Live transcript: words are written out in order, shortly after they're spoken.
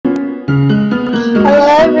Hello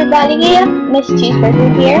everybody, Miss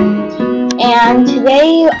Cheeseburger here, and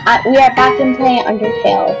today we are back in playing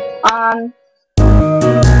Undertale.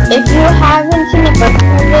 If you haven't seen the first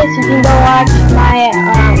part of this, you can go watch my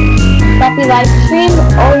crappy live stream,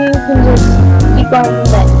 or you can just keep going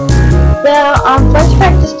with it. The first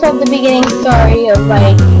part just told the beginning story of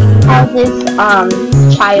like how this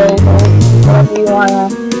child, or whatever you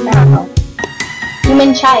wanna, I don't know,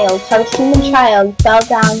 human child fell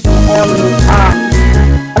down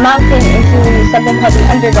a mountain into something called the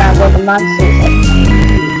underground where the monsters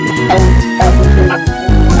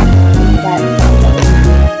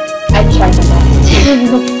I tried my best.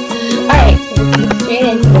 Alright, so let's get straight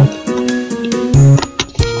into it.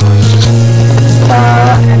 So,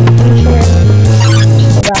 I'm pretty sure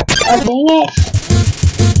oh dang it!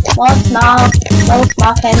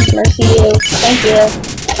 Small fence, mercy you. Thank you.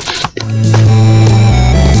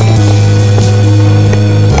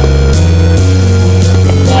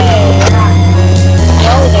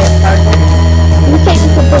 You said you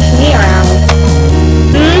could push me around.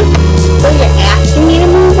 So you're asking me to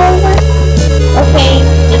move over? Okay,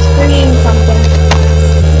 just for you something.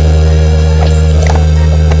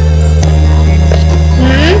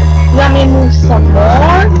 You want me to move some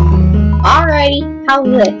more? Alrighty, how's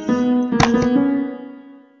this?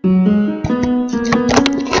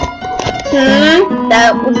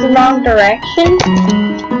 That was the wrong direction?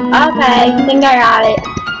 Okay, I think I got it.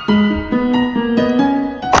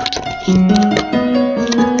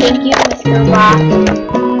 Thank you, Mr. Rock.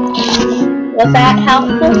 Was that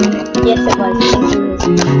helpful? Yes, it was.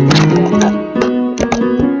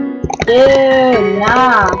 Dude,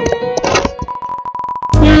 nah.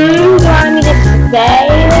 You want me to stay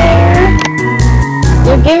there?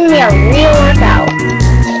 You're giving me a real workout.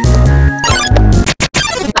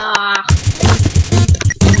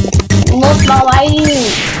 Well, why do you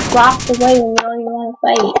walk away when you don't even want to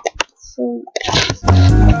fight? So...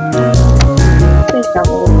 please don't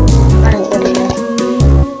move. I don't really know.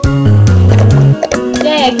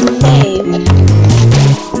 Yay, I can save.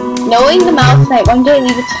 Knowing the mouse might one day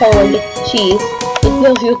leave its hole and get the cheese, it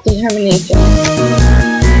fills you with determination.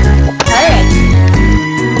 Alright.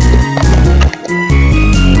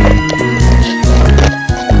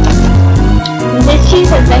 This cheese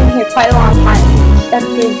has been here quite a long time. Step to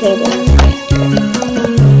the table.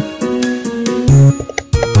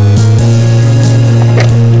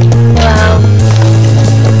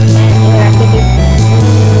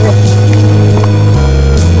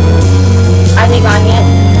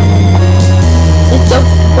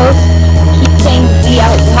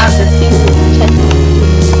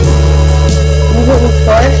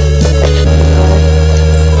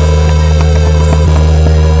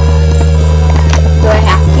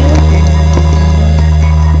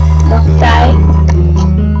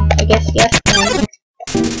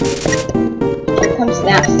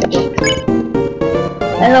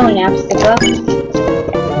 Hello, Napsticker.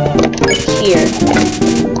 It's here.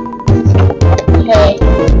 Hey.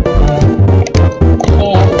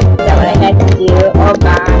 Hey, is that what I had to do? Oh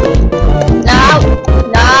gosh. No!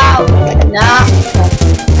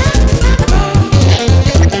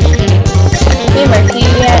 Hey, Mercy,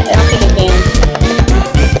 yeah, I don't think I can.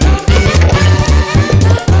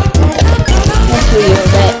 That's who you were,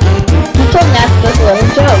 but you told Napsticker a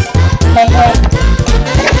little joke. Hey.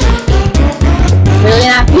 Really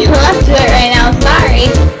not feeling up to it right now, sorry.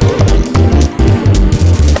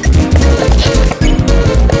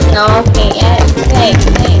 No, okay, yeah, hey.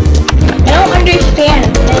 I don't understand,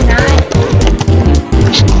 they're not.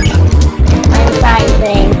 I'm fine,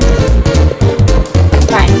 thanks.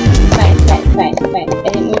 Fine. I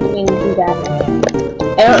didn't mean to do that.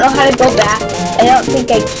 I don't know how to go back. I don't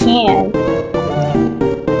think I can.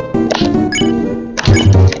 I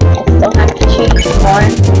still have to choose more.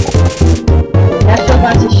 I still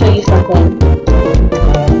want to show you something.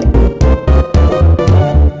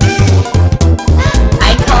 I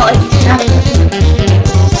call it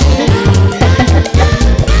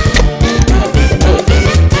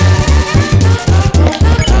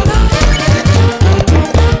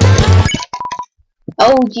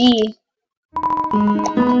oh gee.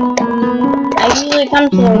 I usually come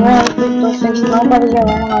to the room since nobody's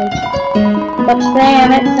around. But today I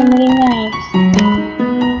met somebody nice.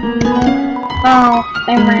 Oh,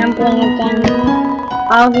 I'm rambling again.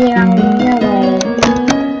 I'll be on your way.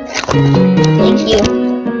 Thank you.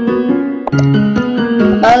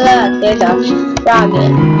 Oh look, there's a froggy.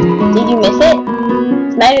 Did you miss it?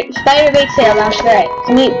 Spider bake sale, that's right.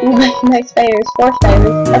 Can you my spiders? 4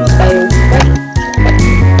 spiders. Up spiders.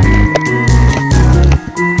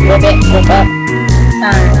 Whip it, whip up.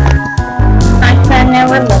 My friend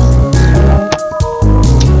never listens.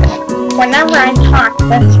 talk,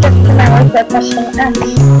 then skip to my work by pressing X.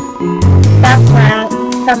 That's right,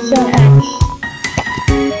 pressing X.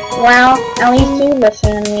 Well, at least you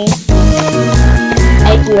listen to me.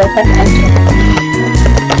 I do, I press enter.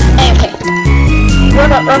 Anyway.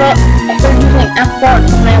 Robot, I started using F4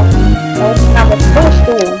 to my number 4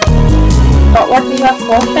 school. But what does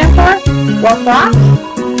F4 stand for? Roblox?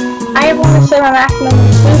 I have only said a maximum of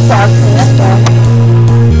 2 frogs in this one.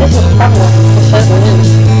 This is trouble, it says the news.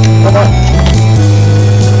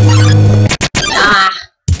 Ah!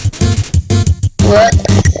 Whoops.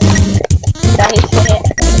 Did I say it?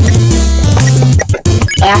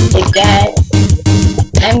 I have to get.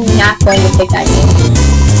 I'm not going to pick that game.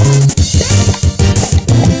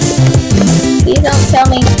 Please don't tell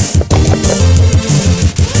me.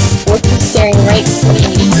 What's he staring right at me?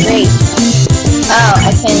 Great. Oh,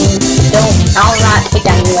 I can. I'll not pick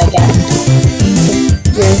at you, I guess.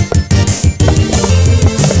 You're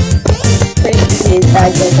pretty easy to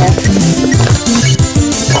dodge, I guess.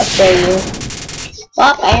 I'll show you.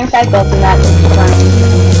 Well, Iron 5 built in that is fine.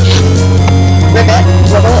 Ribbit,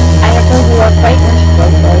 I have heard you are quite interested for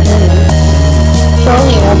a human.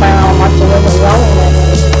 Surely you know by now how much you live in rolling in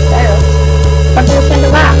there. What do you think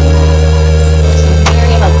of that? It's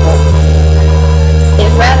very helpful.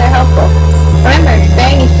 It's rather helpful. Remember,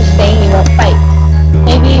 Fairy needs to stay and you won't fight.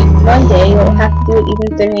 Maybe one day you'll have to do it even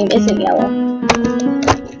if their name isn't yellow.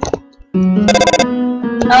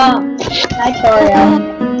 Oh, hi Torio.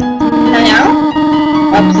 Now?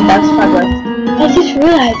 Oops, that's progress. I just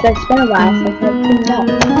realized that it's been a while since I've cleaned up.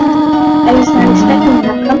 I was not expecting to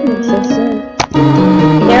have company so soon.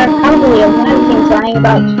 There are probably a lot of things lying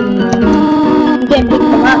about you can pick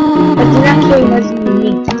them up, but do not carry those in your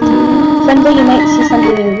meat. Someday you might see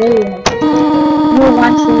something you really like. You will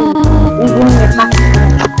want to leave in your pocket.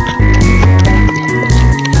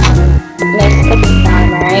 Nice cooking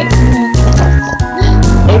sound, alright?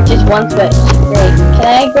 There's just one switch. Great. Can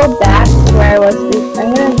I go back to where I was? I'm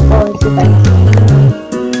gonna go and see if I can see.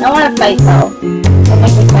 I wanna fight though. Don't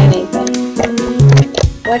make me find anything.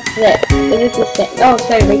 What's this? Is it this thing? Oh,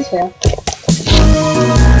 sorry, Rachel.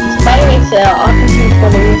 Spider Rachel, all consumed for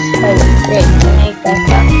the use spider. Great, can I make that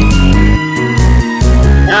stuff?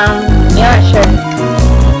 You're not sure.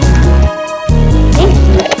 Thank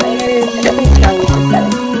you, spiders. Please tell me this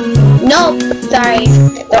better. Nope, sorry.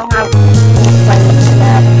 Don't have fun with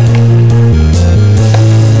that.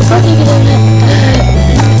 How do you get in it?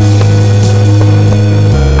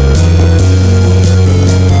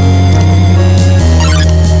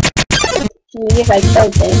 Maybe if I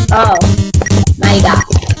killed it. Oh. My god.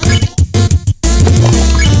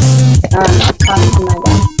 Talk to my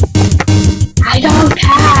god. I don't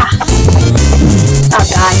care! Oh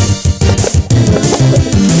god.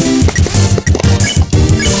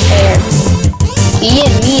 There. Me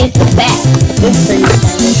and me is the best. Good for you,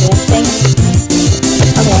 dancing.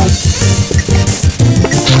 Okay.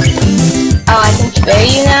 Oh, I can spare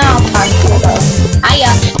you now? I'll talk to you though.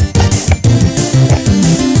 Hiya!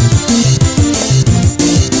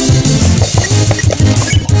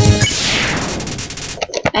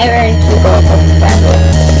 I ran two goals of the battle.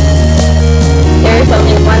 There is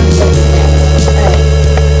only one thing there.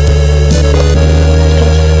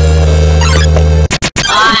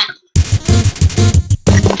 Alright.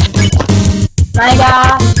 My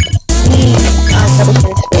god. Please. Oh, I probably should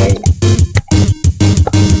have spared.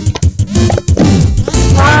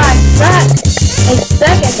 I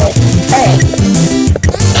suck at it. Alright.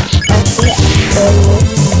 Actually, I'll show you.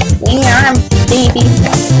 Swing your arms, baby.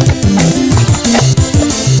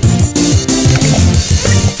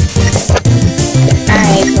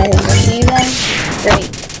 Great.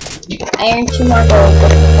 I earned 2 more gold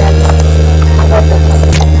with the friends.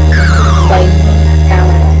 Like,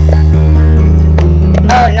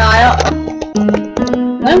 oh no, I don't.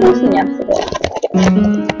 I'm losing yesterday.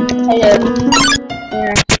 Hello.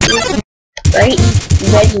 Great.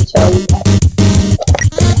 Veggie toad.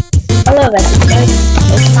 Hello, Veggie toad.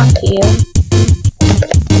 Let's talk to you.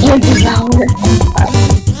 You devour.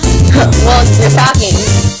 Well, you're talking.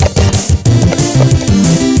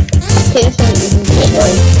 Okay, this one isn't good,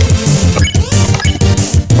 boy.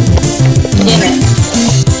 Damn it.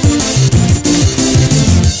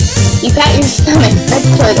 You pat your stomach. That's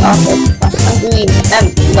towards awful. Hungry.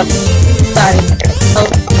 Look. Sorry. Oh,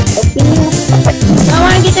 I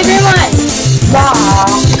wanna get the green one! Wow.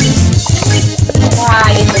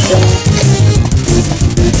 I get the green one.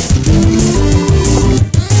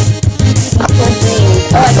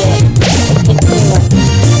 Oh, I did it. Get the green one.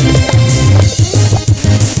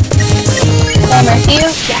 Mercy you?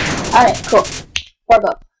 Yeah. Alright, cool. 4 go.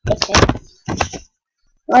 Let's see.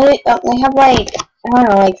 Well, they have like, I don't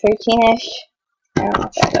know, like 13-ish. don't know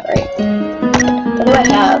if I got that right. What do I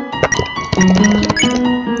have?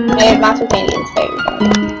 I have monster candy instead.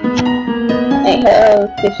 I have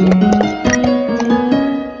fishy.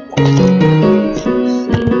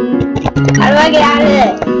 How do I get out of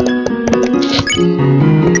this?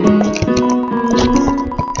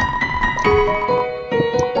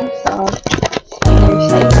 So, let's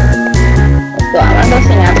go. I'm gonna go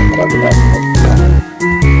sing out before we go.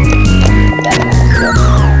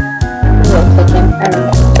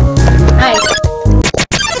 Nice.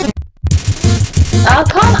 Oh,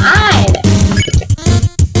 come on!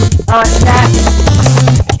 Oh, I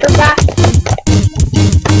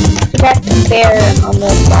forgot the bear on the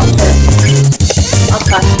bumper. I'll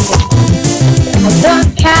talk to you. I don't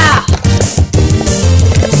care!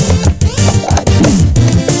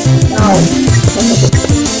 No.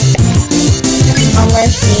 Oh,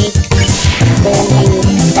 mercy.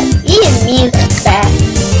 Even me is bad.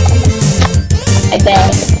 I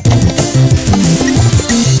bet.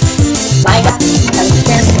 My God, I'm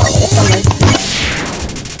careful with someone.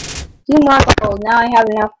 Do not gold. Now I have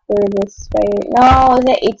enough for this spider. No, is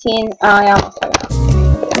it 18? Oh, I almost have enough.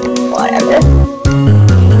 Whatever.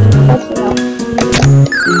 Close enough.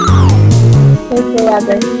 Where's the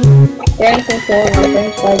ladder? Is there anything cool? No,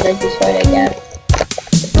 there's ladder destroyed, I guess.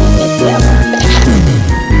 Yeah.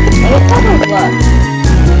 I guess that was luck.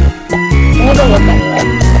 I'm gonna go look anyway.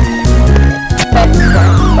 But.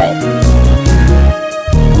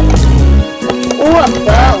 Ooh, a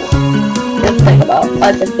bow! Looks like a bow. Oh,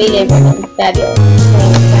 it's a faded ribbon. Fabulous.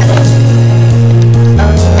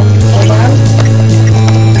 Hold on.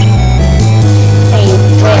 Hey,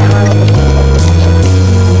 wait,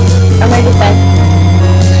 I'm ready to say.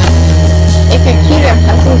 If you're cute or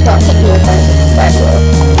something, so I'll hit you with that. Fabulous.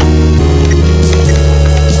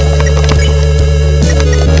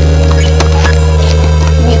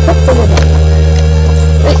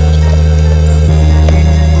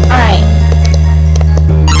 Alright.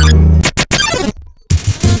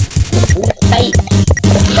 Tight,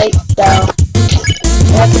 so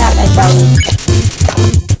let's have my belly.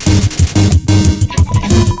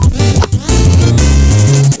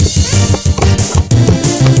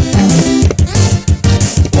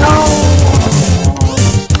 No.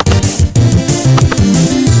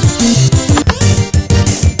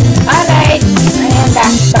 Alright, I am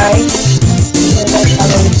back, sorry.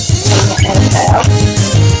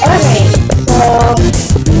 Alright, so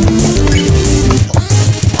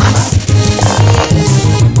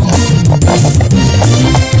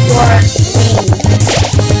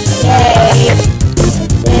yay!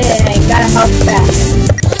 Yeah, I got a house back.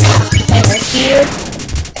 And we're here.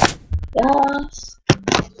 Yes.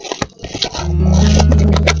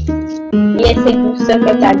 Yes, I do suck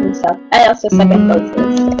at that and stuff. I also suck at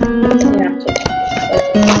poses.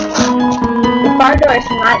 The bar door is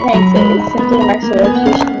not nice, it is simply a marks the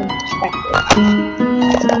location and perspective.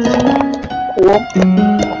 Cool.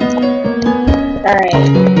 Alright.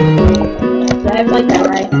 So I have like that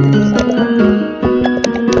right.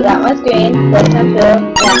 So that one's green, this one's blue,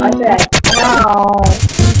 that one's red. No!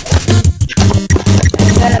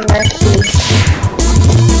 I'm gonna mercy.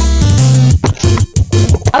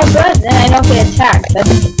 Oh good, then I don't get attacked. That's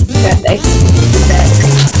good. I can do that.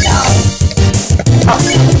 No. Oh.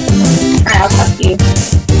 Alright, I'll talk to you.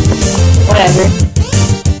 Whatever.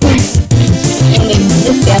 I'm gonna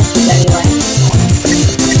just dance this anyway.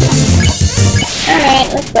 Alright,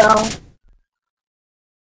 let's go.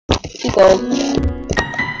 2 gold.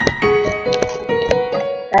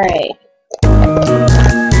 Alright.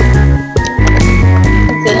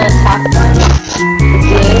 It's an attack one.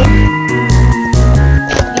 Okay.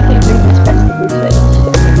 You can bring this back to the switch.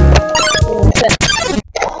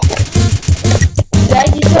 Did I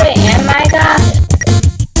destroy it and my god?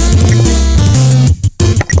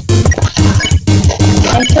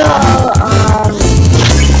 Until,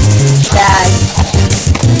 that.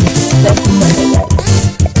 That's what I did.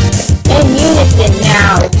 In unison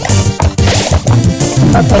now.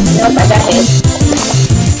 Okay, nope, I got hit.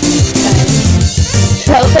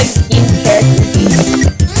 That was like Steve's character piece.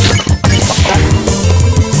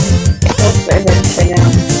 Those birds right now.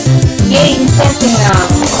 Yay, he's dancing now.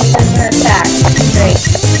 He's under attack. Great.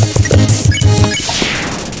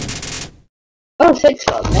 Oh, 6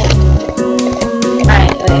 gold, nice.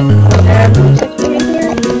 Alright, wait. Is there a blue switch in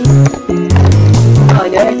here? Oh,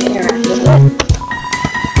 do I have to interact with it?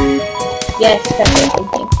 Yes, that's what I'm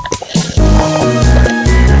thinking.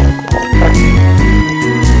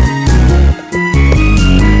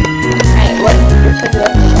 Alright, what should we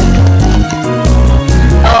look for?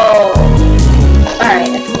 Oh.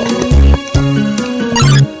 Alright, that's good.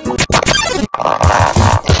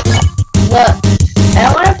 Look.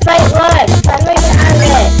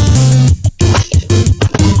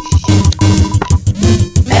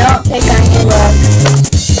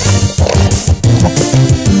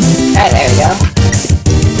 Alright, there we go.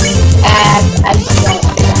 I just don't.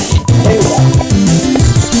 There we go.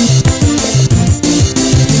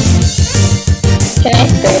 Can I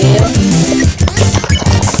spare you?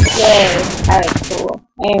 Yay. Alright, cool.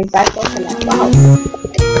 And back open that box.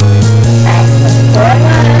 Alright, let's pour it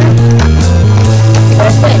on.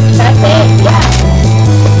 Press it. Yeah.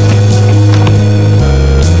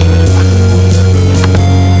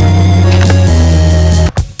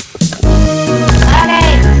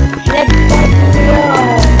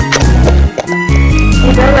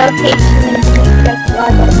 Rotation and press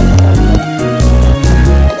log up.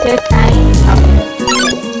 So tiny.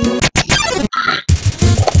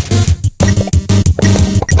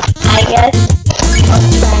 I guess I'll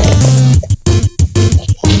try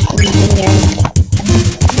using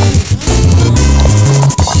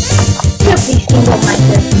your please single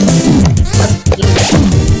minded.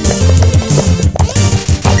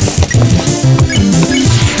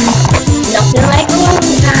 Nothing like alone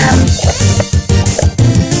time.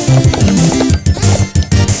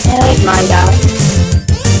 Mind out.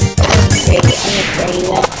 Great, I'm afraid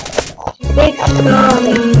that. Big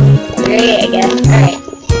slowly. Great, I guess. Alright.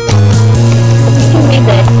 You can make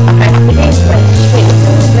this. Press the base for the street.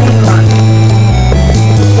 Very long.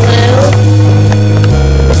 Blue.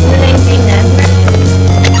 Blue anything then.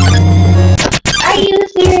 Are you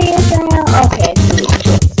serious right now? Okay.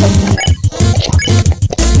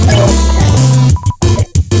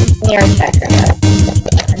 Near a checker.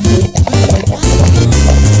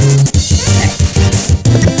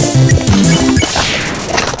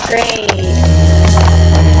 Great.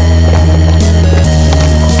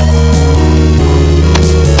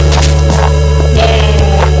 Yay.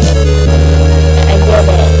 I did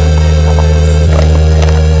it.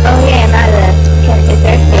 Oh yeah, I'm out of this. Is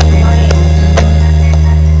there a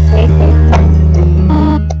safe?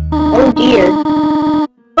 Oh dear.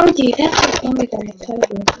 Oh dear, that's the camera that I told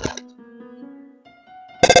you.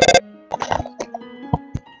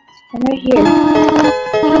 I'm right here.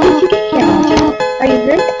 How did you get here, Monster? Are you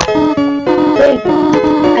hurt? Good.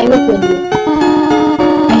 I live with you.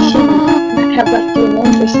 I shouldn't have left you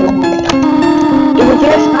alone for so long. It was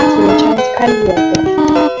irresponsible trying to cry you like this.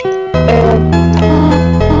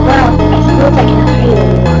 Well, I suppose I can't hide you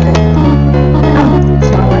any longer. Come,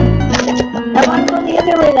 small one. I want to go the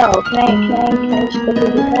other way though. Can I just quickly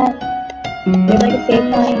do that? There's like a save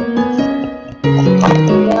line.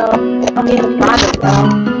 No, I'll be in the closet though.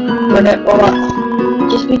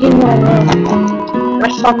 Just begin my room. I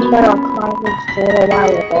saw Carol climbing to the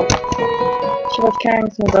valuable. She was carrying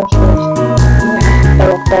some groceries. They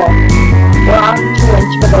were full. We're on to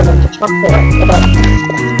inch for them to talk to her about.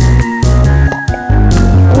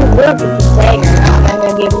 Ooh, we'll be saying her now. I'm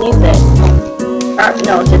gonna be able to use it.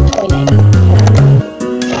 No, it's a 20.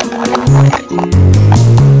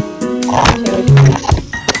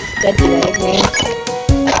 Good today, man.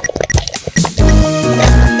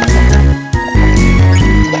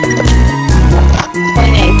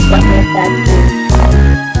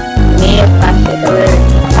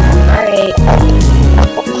 Alright.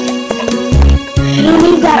 I don't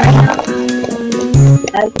need that right now.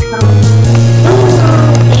 That's coming.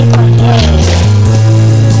 Save my head.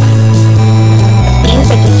 Seems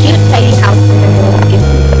like a cute tiny house in the middle of the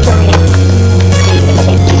Victorian.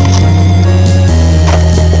 Everything's fine.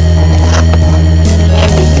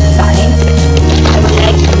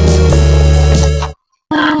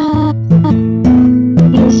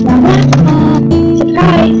 You smell that?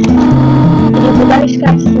 Surprise! It is a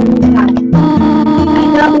butterscotch cinnamon pie. I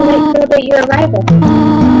thought we might celebrate your arrival.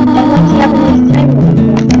 I'd like to have a nice time with you.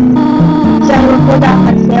 So I will hold off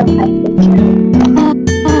on snail pie for the time.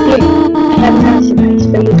 Here, I have another surprise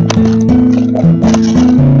for you. This is it!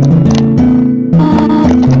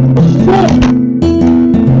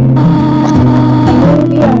 I'm going to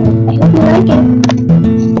be on it. I hope you like it.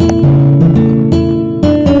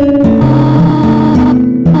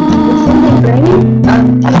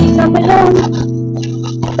 Please stop at home.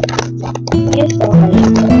 Yes, alright.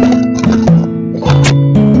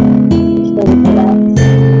 Just leave it out.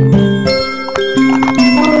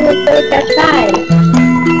 Oh, the third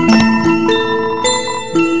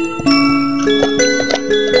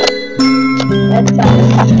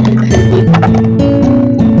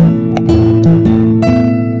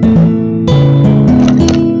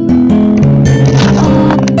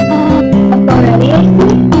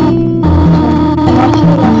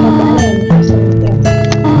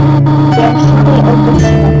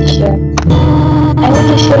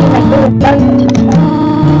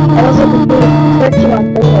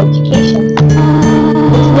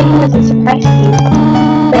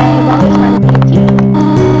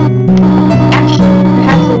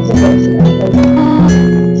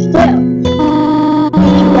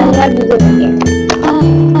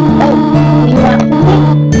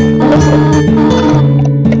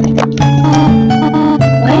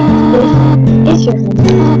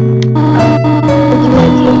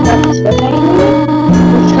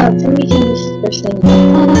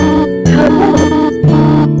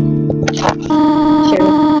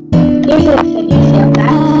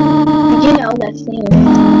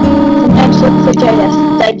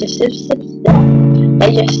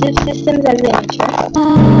digestive systems as an interest.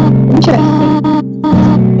 Interesting.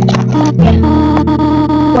 Yeah.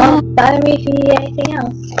 Well, bother me if you need anything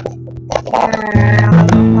else.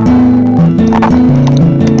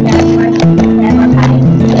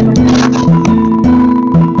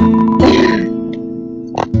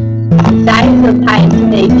 Size of pie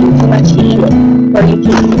intimidates you too much to eat it, or you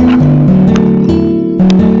taste it.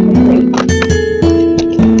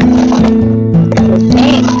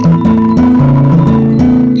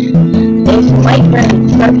 There's some white burn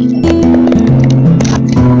starch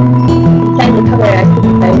inside the cover I put the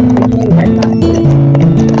Cheeseburger box.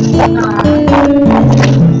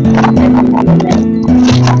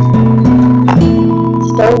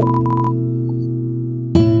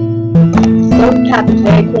 Stove top is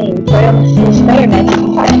very clean, so I almost see Spider-Man.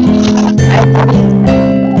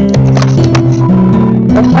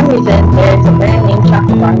 For some reason, there is a brand name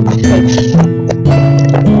chocolate bar on the fridge.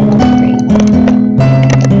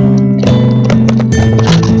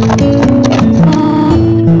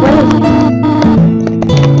 What is it?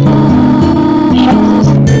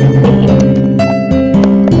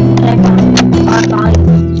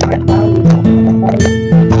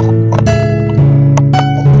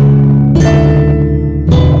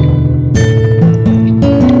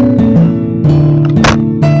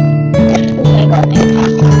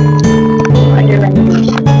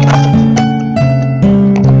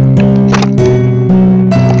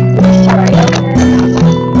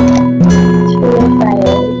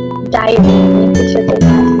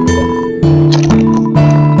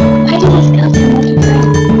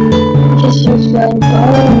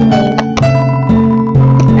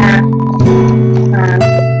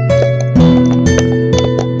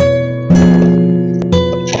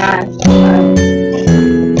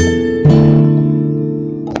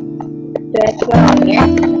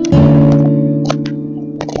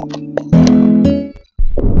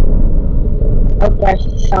 Oh gosh,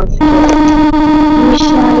 this sounds good. You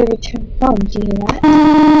should not return home, do you not? I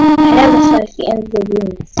never saw the end of the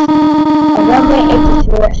ruins. A runway exits to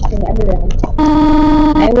the western underground.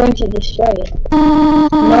 I'm going to destroy it.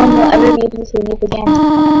 No one will ever be able to leave again.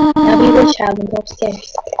 Now be the child and go upstairs.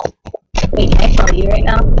 Wait, can I follow you right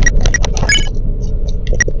now?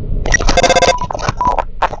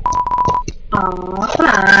 Aww, come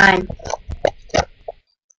on.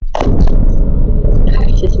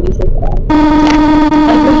 Gosh, this music though.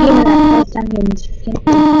 Every human that falls down here needs to sink. I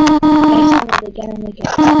saw it again and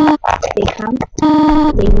again. They come,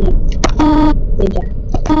 they leave, they die.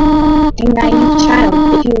 A naive child,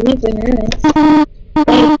 if you leave the ruins,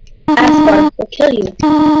 they ask for will kill you. I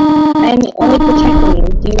am only protecting you,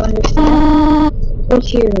 do you understand? Go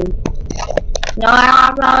to your room. No, I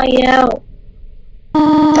don't follow you.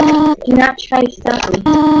 Do not try to stop me.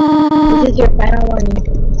 This is your final warning.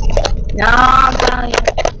 No, I'll follow you.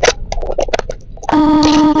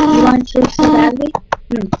 You want to so badly?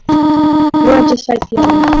 You are just like the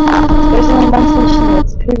others. There's only one solution,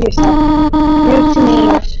 let's prove yourself. Prove to me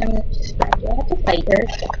you're strong enough to survive. Do I have to fight her?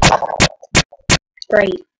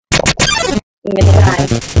 Great. I'm gonna die.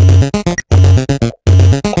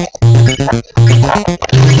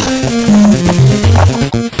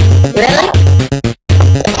 Really?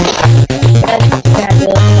 That's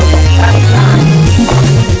fabulous.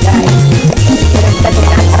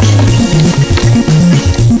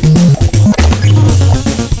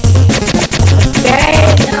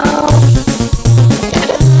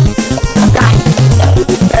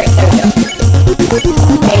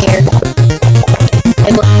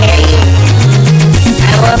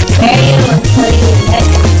 I will spare you.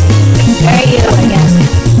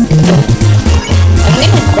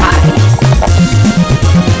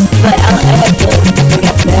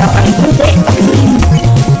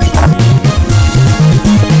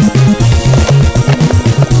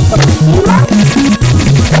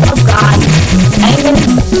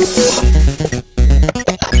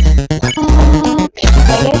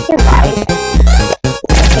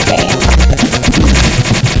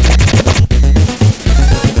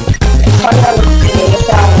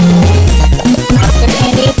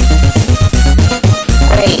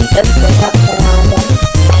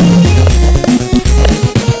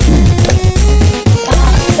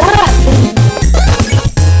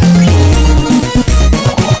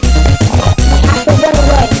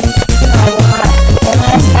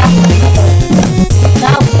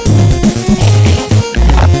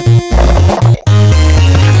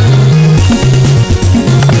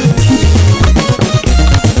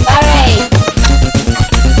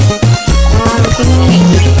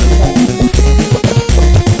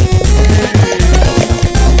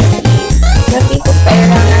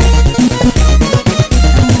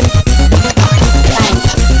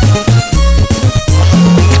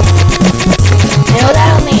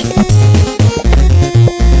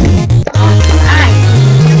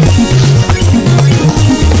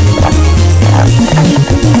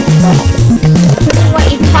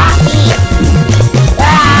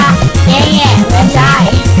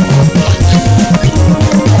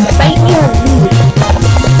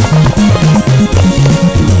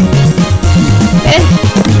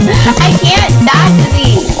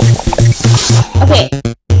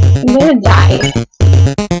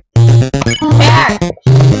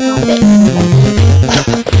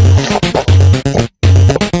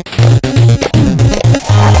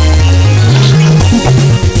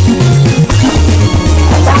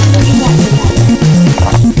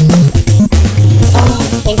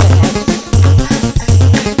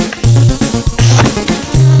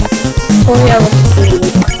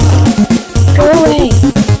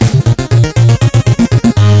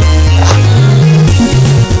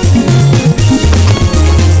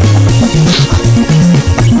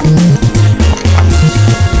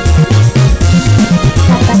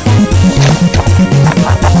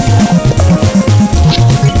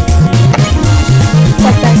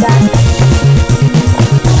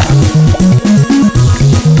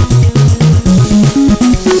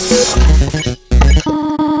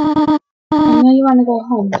 go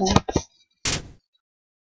home, but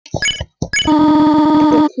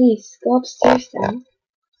please go upstairs then.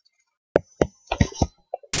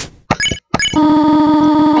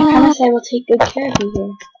 I promise I will take good care of you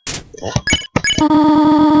here.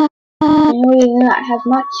 I know we do not have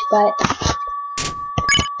much, but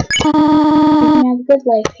you can have a good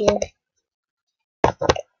life here.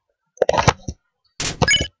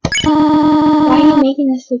 Why are you making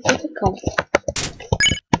this so difficult?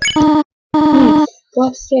 Please, go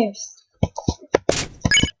upstairs.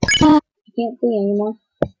 I can't see anymore.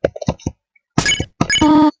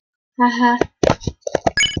 Haha.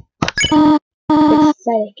 It's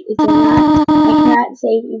pathetic, is it not? I cannot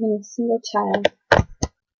save even a single child.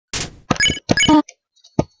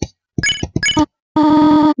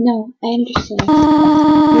 No, I understand. You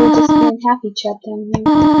will just be unhappy trapped down here.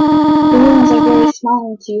 The rooms are very small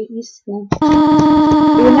once you get used to them. It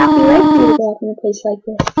would not be right for you to grow up in a place like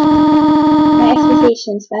this. My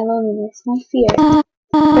expectations, my loneliness, my fear.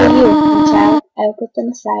 For you, my child, I will put them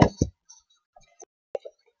aside.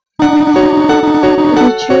 If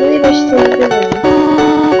you truly wish to leave the room,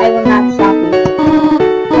 I will not stop you.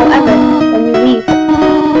 However, when you leave,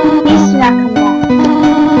 please do not come back.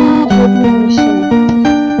 I hope you understand.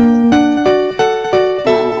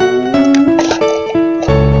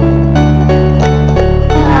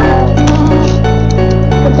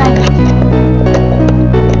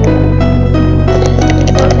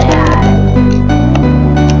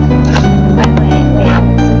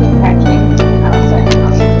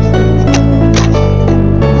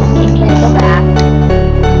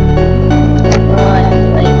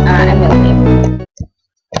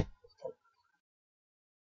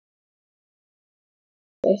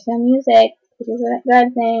 There's some music, which is a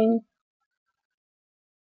good thing.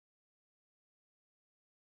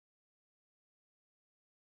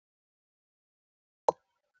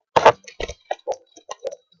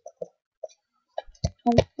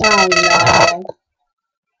 Oh no.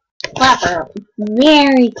 Clever.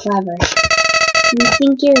 Very clever. You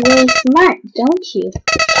think you're really smart, don't you?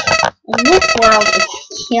 In this world,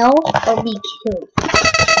 it's kill or be killed.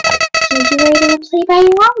 So you were able to play by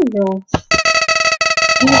your own rules.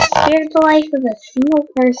 You spared the life of a single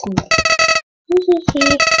person.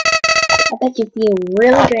 I bet you feel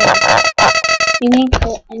really great. You ain't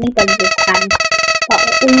kill anybody this time. But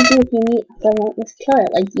what will you do if you meet a relentless killer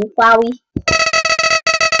like you, Flowey?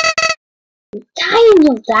 You'll die and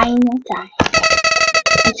you'll die and you'll die.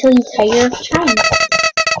 Until you tire of trying.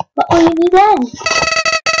 What will you do then?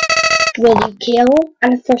 Will you kill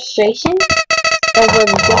out of frustration? Or will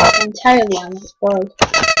you give up entirely on this world?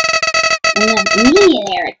 And let me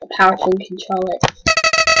inherit the power to control it.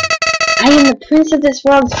 I am the prince of this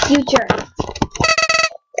world's future.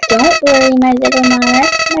 Don't worry, my little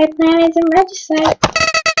monarch. My plan isn't registered.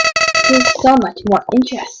 It is so much more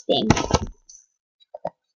interesting.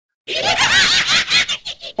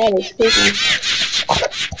 That is creepy.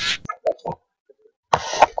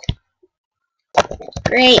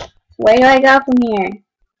 Great. Where do I go from here?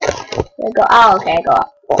 Do I go? Oh, okay, I go up.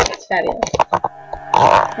 Oh, that's fabulous. I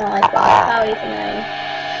don't like that. Oh, he's annoying.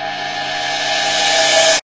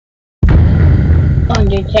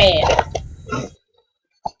 UNDERTALE.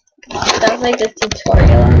 Sounds like the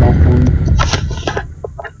tutorial on this one.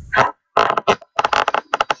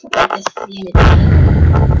 Like this is the end of the game.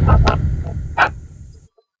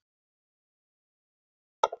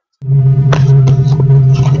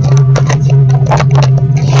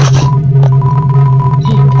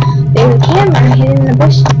 There's a camera hidden in the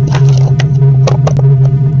bush.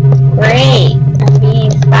 Great! I'm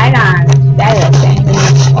being spied on. Fabulous. Anything in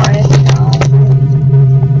the forest? No.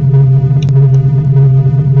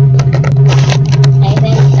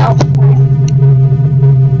 Anything? Nope.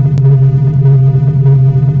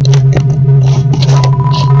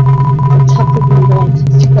 The top of my branch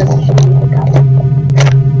is perfect for me to go.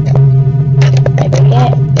 I break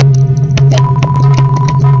it.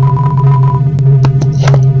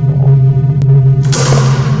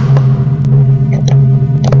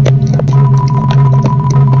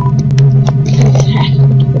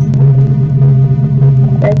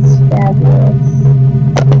 That's fabulous.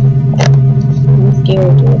 I'm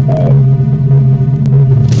scared with it.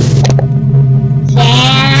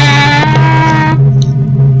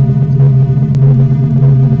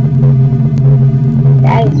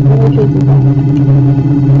 That is really creepy.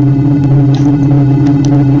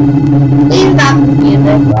 Please stop the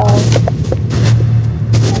music, oh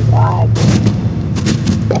my god.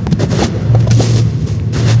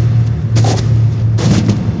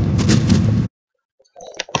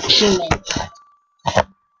 Human.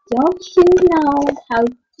 Don't you know how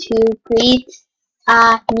to greet a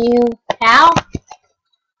new pal?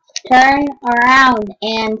 turn around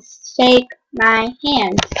and shake my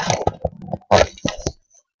hand.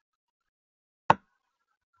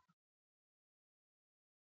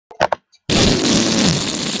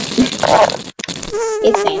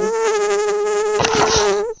 It's same.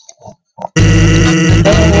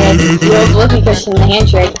 You're looking for some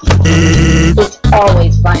handshake. It's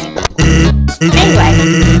always funny. Anyway,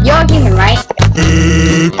 you're a human, right?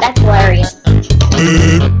 That's hilarious.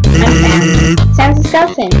 I'm Sam. Sam's a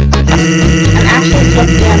skeleton. I'm actually supposed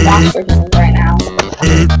to be on watch for humans right now.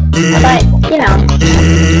 But, you know,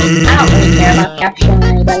 I don't really care about capturing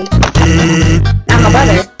anybody. Now my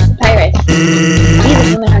brother, the pirate, he's a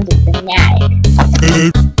human hunter fanatic.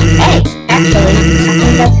 Hey, actually, I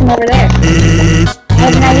think that's him over there. I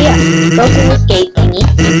have an idea. Go to this gate thingy.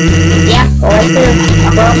 Yeah, go right through.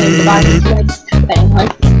 I'll go maybe the body is like stuffing one.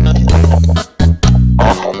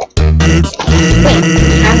 Wait,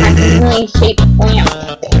 I'm not really shaped lamp.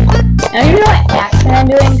 Now you know what accent I'm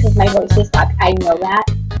doing because my voice is stuck. I know that.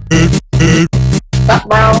 But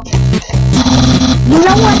bro, you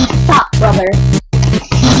know what? Stop, brother.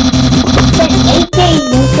 It's been 8 days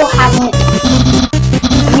and you still haven't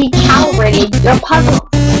recalibrated your puzzle.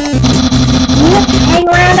 You just hang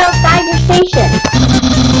around outside your station.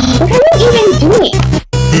 What are you even doing?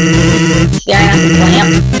 Staring at this lamp.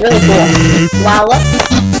 Really cool. Wow, look.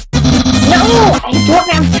 No, I don't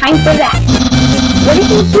have time for that. What if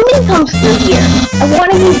a human comes through here? I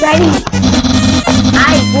want to be ready.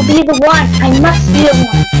 I will be the one. I must be the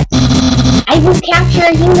one. I will capture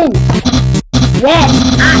a human. Then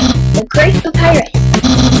I, the great papyrus,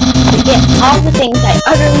 will get all the things I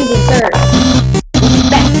utterly deserve.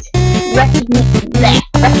 Respect,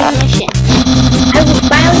 recognition. I will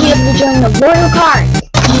finally be able to join the royal guard.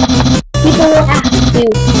 People will ask to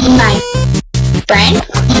be my friend.